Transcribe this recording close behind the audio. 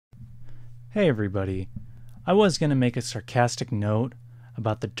Hey everybody, I was going to make a sarcastic note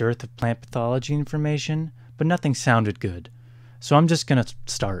about the dearth of plant pathology information, but nothing sounded good, so I'm just going to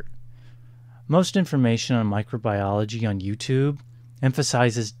start. Most information on microbiology on YouTube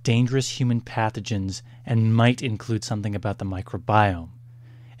emphasizes dangerous human pathogens and might include something about the microbiome.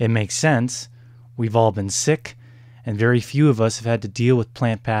 It makes sense. We've all been sick, and very few of us have had to deal with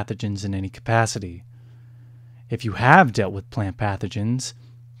plant pathogens in any capacity. If you have dealt with plant pathogens,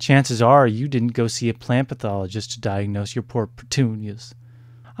 chances are you didn't go see a plant pathologist to diagnose your poor petunias.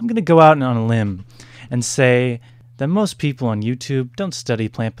 I'm going to go out on a limb and say that most people on YouTube don't study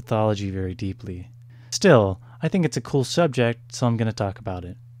plant pathology very deeply. Still, I think it's a cool subject, so I'm going to talk about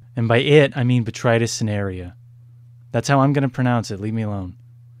it. And by it, I mean Botrytis cinerea. That's how I'm going to pronounce it, leave me alone.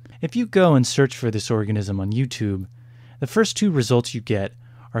 If you go and search for this organism on YouTube, the first two results you get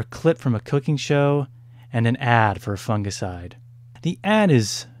are a clip from a cooking show and an ad for a fungicide. The ad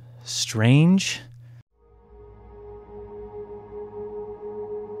is strange.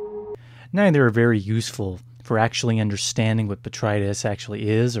 Neither are very useful for actually understanding what botrytis actually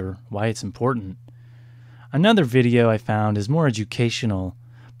is or why it's important. Another video I found is more educational,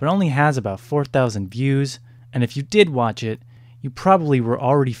 but only has about 4,000 views, and if you did watch it, you probably were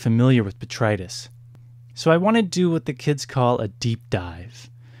already familiar with botrytis. So I want to do what the kids call a deep dive,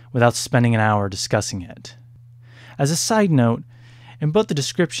 without spending an hour discussing it. As a side note, in both the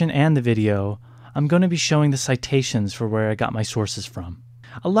description and the video, I'm going to be showing the citations for where I got my sources from.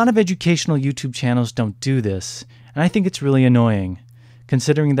 A lot of educational YouTube channels don't do this, and I think it's really annoying,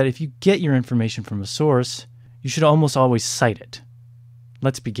 considering that if you get your information from a source, you should almost always cite it.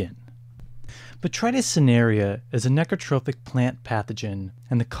 Let's begin. Botrytis cinerea is a nectrotrophic plant pathogen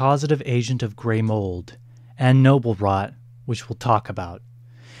and the causative agent of gray mold and noble rot, which we'll talk about,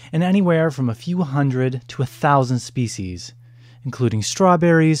 in anywhere from a few hundred to 1,000 species, including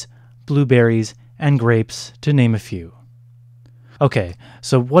strawberries, blueberries, and grapes, to name a few. Okay,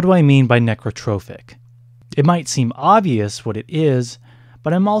 so what do I mean by nectrotrophic? It might seem obvious what it is,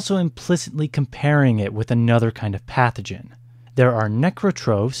 but I'm also implicitly comparing it with another kind of pathogen. There are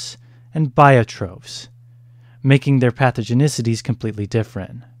necrotrophs and biotrophs, making their pathogenicities completely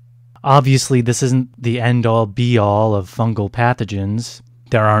different. Obviously, this isn't the end-all be-all of fungal pathogens.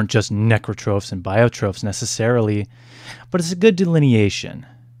 There aren't just necrotrophs and biotrophs necessarily, but it's a good delineation.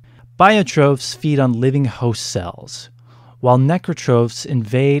 Biotrophs feed on living host cells, while necrotrophs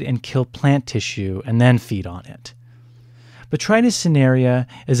invade and kill plant tissue and then feed on it. Botrytis cinerea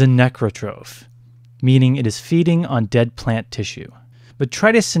is a necrotroph, meaning it is feeding on dead plant tissue.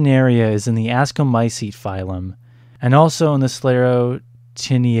 Botrytis cinerea is in the Ascomycete phylum and also in the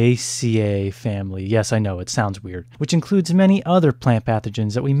Sclerotiniaceae family. Yes, I know, it sounds weird, which includes many other plant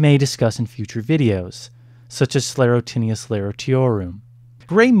pathogens that we may discuss in future videos, such as Sclerotinia sclerotiorum.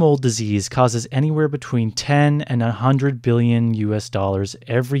 Gray mold disease causes anywhere between 10 and 100 billion US dollars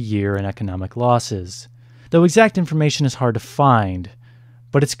every year in economic losses. Though exact information is hard to find,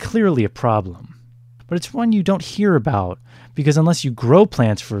 but it's clearly a problem. But it's one you don't hear about because unless you grow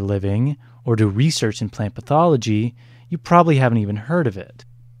plants for a living or do research in plant pathology, you probably haven't even heard of it.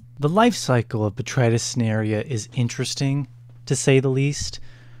 The life cycle of Botrytis cinerea is interesting, to say the least.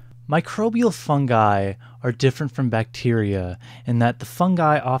 Microbial fungi are different from bacteria in that the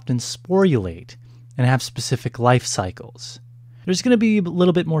fungi often sporulate and have specific life cycles. There's going to be a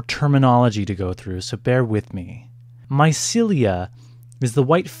little bit more terminology to go through, so bear with me. Mycelia is the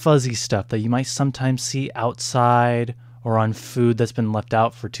white fuzzy stuff that you might sometimes see outside or on food that's been left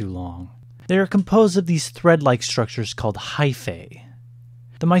out for too long. They are composed of these thread-like structures called hyphae.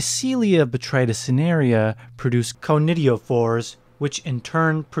 The mycelia of Botrytis cinerea produce conidiophores, which in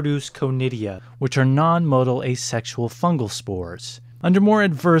turn produce conidia, which are non-motile asexual fungal spores. Under more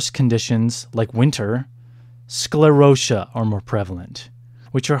adverse conditions, like winter, sclerotia are more prevalent,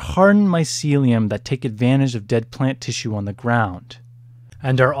 which are hardened mycelium that take advantage of dead plant tissue on the ground,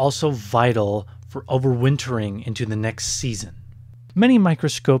 and are also vital for overwintering into the next season. Many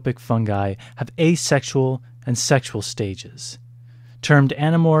microscopic fungi have asexual and sexual stages, termed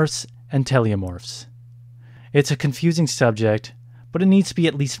anamorphs and teleomorphs. It's a confusing subject, but it needs to be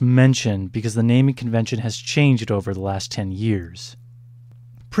at least mentioned because the naming convention has changed over the last 10 years.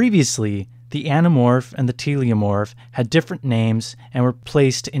 Previously, the anamorph and the teleomorph had different names and were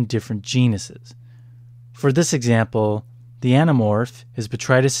placed in different genuses. For this example, the anamorph is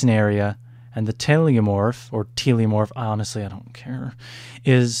Botrytis cinerea, and the teleomorph, honestly I don't care,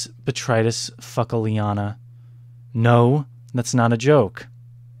 is Botrytis faucileiana. No, that's not a joke.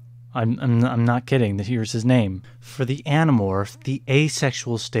 I'm not kidding. Here's his name. For the anamorph, the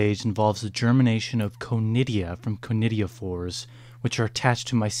asexual stage involves the germination of conidia from conidiophores, which are attached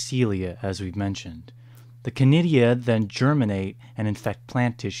to mycelia, as we've mentioned. The conidia then germinate and infect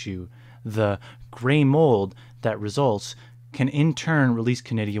plant tissue. The gray mold that results can in turn release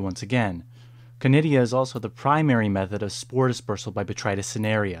conidia once again. Conidia is also the primary method of spore dispersal by Botrytis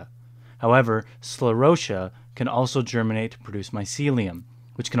cinerea. However, sclerotia can also germinate to produce mycelium,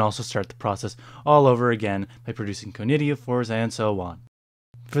 which can also start the process all over again by producing conidiophores and so on.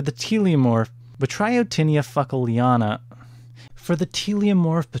 For the teleomorph Botrytis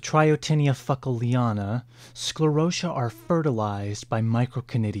fucoliana, sclerotia are fertilized by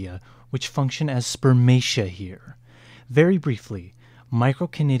microconidia, which function as spermatia here. Very briefly,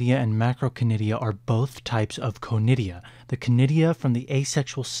 microconidia and macroconidia are both types of conidia. The conidia from the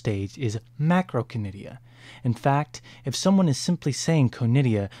asexual stage is macroconidia. In fact, if someone is simply saying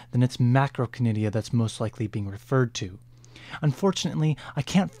conidia, then it's macroconidia that's most likely being referred to. Unfortunately, I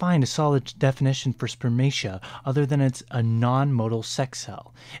can't find a solid definition for spermatia other than it's a non-motile sex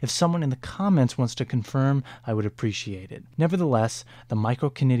cell. If someone in the comments wants to confirm, I would appreciate it. Nevertheless, the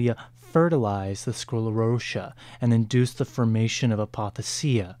microconidia fertilize the sclerotia and induce the formation of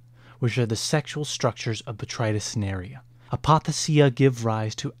apothecia, which are the sexual structures of Botrytis cinerea. Apothecia give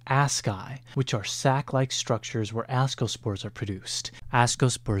rise to asci, which are sac-like structures where ascospores are produced.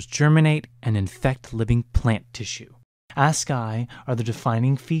 Ascospores germinate and infect living plant tissue. Asci are the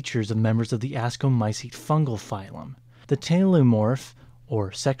defining features of members of the ascomycete fungal phylum. The teleomorph,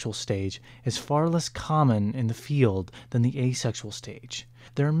 or sexual stage, is far less common in the field than the asexual stage.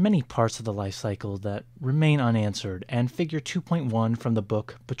 There are many parts of the life cycle that remain unanswered, and Figure 2.1 from the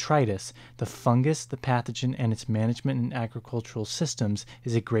book Botrytis, the Fungus, the Pathogen, and its Management in Agricultural Systems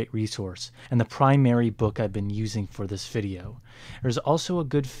is a great resource, and the primary book I've been using for this video. There's also a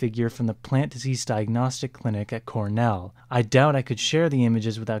good figure from the Plant Disease Diagnostic Clinic at Cornell. I doubt I could share the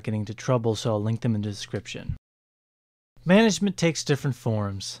images without getting into trouble, so I'll link them in the description. Management takes different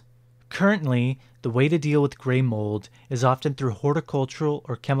forms. Currently, the way to deal with gray mold is often through horticultural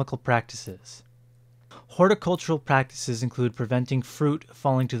or chemical practices. Horticultural practices include preventing fruit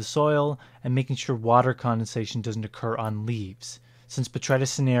falling to the soil and making sure water condensation doesn't occur on leaves, since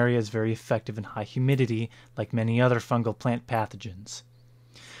Botrytis cinerea is very effective in high humidity, like many other fungal plant pathogens.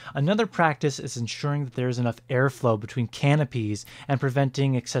 Another practice is ensuring that there is enough airflow between canopies and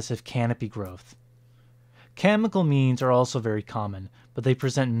preventing excessive canopy growth. Chemical means are also very common, but they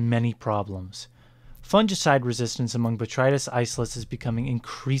present many problems. Fungicide resistance among Botrytis isolates is becoming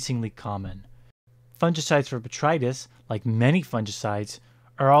increasingly common. Fungicides for Botrytis, like many fungicides,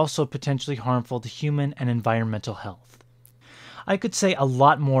 are also potentially harmful to human and environmental health. I could say a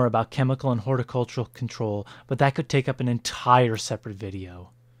lot more about chemical and horticultural control, but that could take up an entire separate video.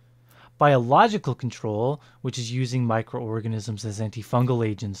 Biological control, which is using microorganisms as antifungal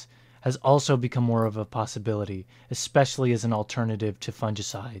agents, has also become more of a possibility, especially as an alternative to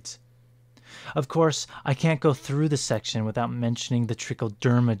fungicides. Of course, I can't go through this section without mentioning the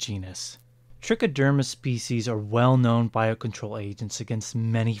Trichoderma genus. Trichoderma species are well-known biocontrol agents against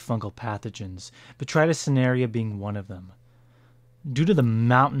many fungal pathogens, Botrytis cinerea being one of them. Due to the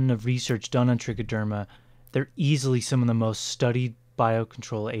mountain of research done on Trichoderma, they're easily some of the most studied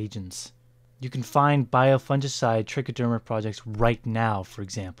biocontrol agents. You can find biofungicide Trichoderma projects right now, for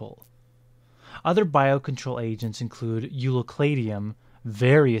example. Other biocontrol agents include Eulocladium,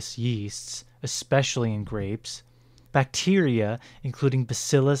 various yeasts, especially in grapes, bacteria, including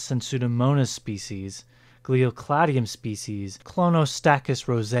Bacillus and Pseudomonas species, Gliocladium species, Clonostacis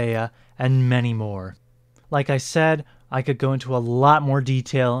rosea, and many more. Like I said, I could go into a lot more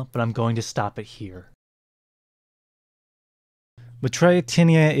detail, but I'm going to stop it here.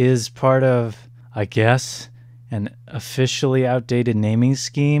 Botrytis is part of, I guess, an officially outdated naming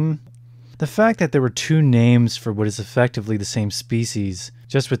scheme. The fact that there were two names for what is effectively the same species,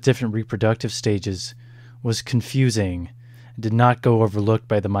 just with different reproductive stages, was confusing and did not go overlooked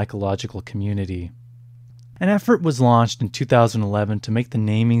by the mycological community. An effort was launched in 2011 to make the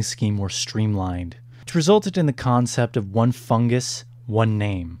naming scheme more streamlined, which resulted in the concept of one fungus, one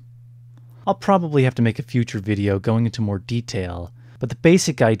name. I'll probably have to make a future video going into more detail, but the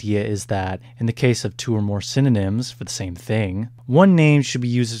basic idea is that, in the case of two or more synonyms for the same thing, one name should be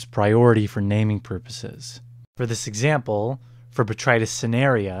used as priority for naming purposes. For this example, for Botrytis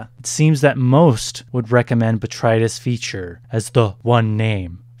cinerea, it seems that most would recommend Botrytis feature as the one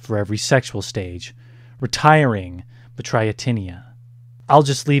name for every sexual stage, retiring Botrytinia. I'll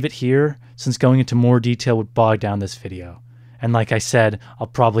just leave it here, since going into more detail would bog down this video, and like I said, I'll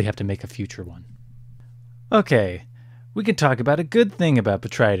probably have to make a future one. Okay. We can talk about a good thing about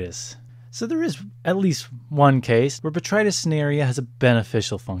Botrytis. So there is at least one case where Botrytis cinerea has a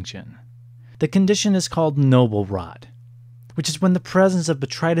beneficial function. The condition is called noble rot. which is when the presence of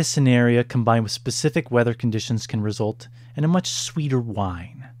Botrytis cinerea combined with specific weather conditions can result in a much sweeter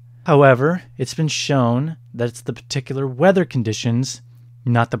wine. However, it's been shown that it's the particular weather conditions,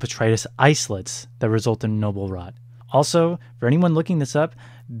 not the Botrytis isolates, that result in noble rot. Also, for anyone looking this up,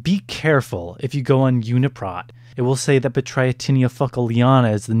 be careful if you go on Uniprot. It will say that Botrytis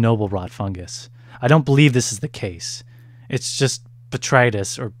focaliana is the noble rot fungus. I don't believe this is the case. It's just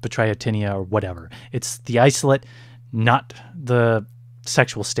Botrytis or Botrytis or whatever. It's the isolate, not the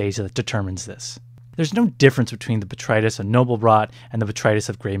sexual stage that determines this. There's no difference between the Botrytis of noble rot and the Botrytis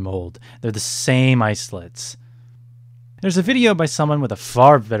of gray mold. They're the same isolates. There's a video by someone with a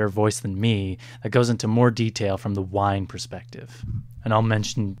far better voice than me that goes into more detail from the wine perspective, and I'll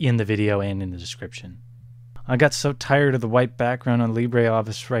mention in the video and in the description. I got so tired of the white background on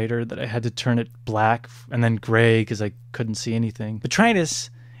LibreOffice Writer that I had to turn it black and then gray because I couldn't see anything. Botrytis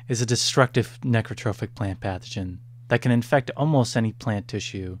is a destructive nectrotrophic plant pathogen that can infect almost any plant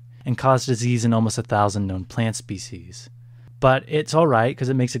tissue and cause disease in almost 1,000 known plant species. But it's alright because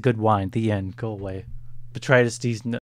it makes a good wine. The end. Go away. Botrytis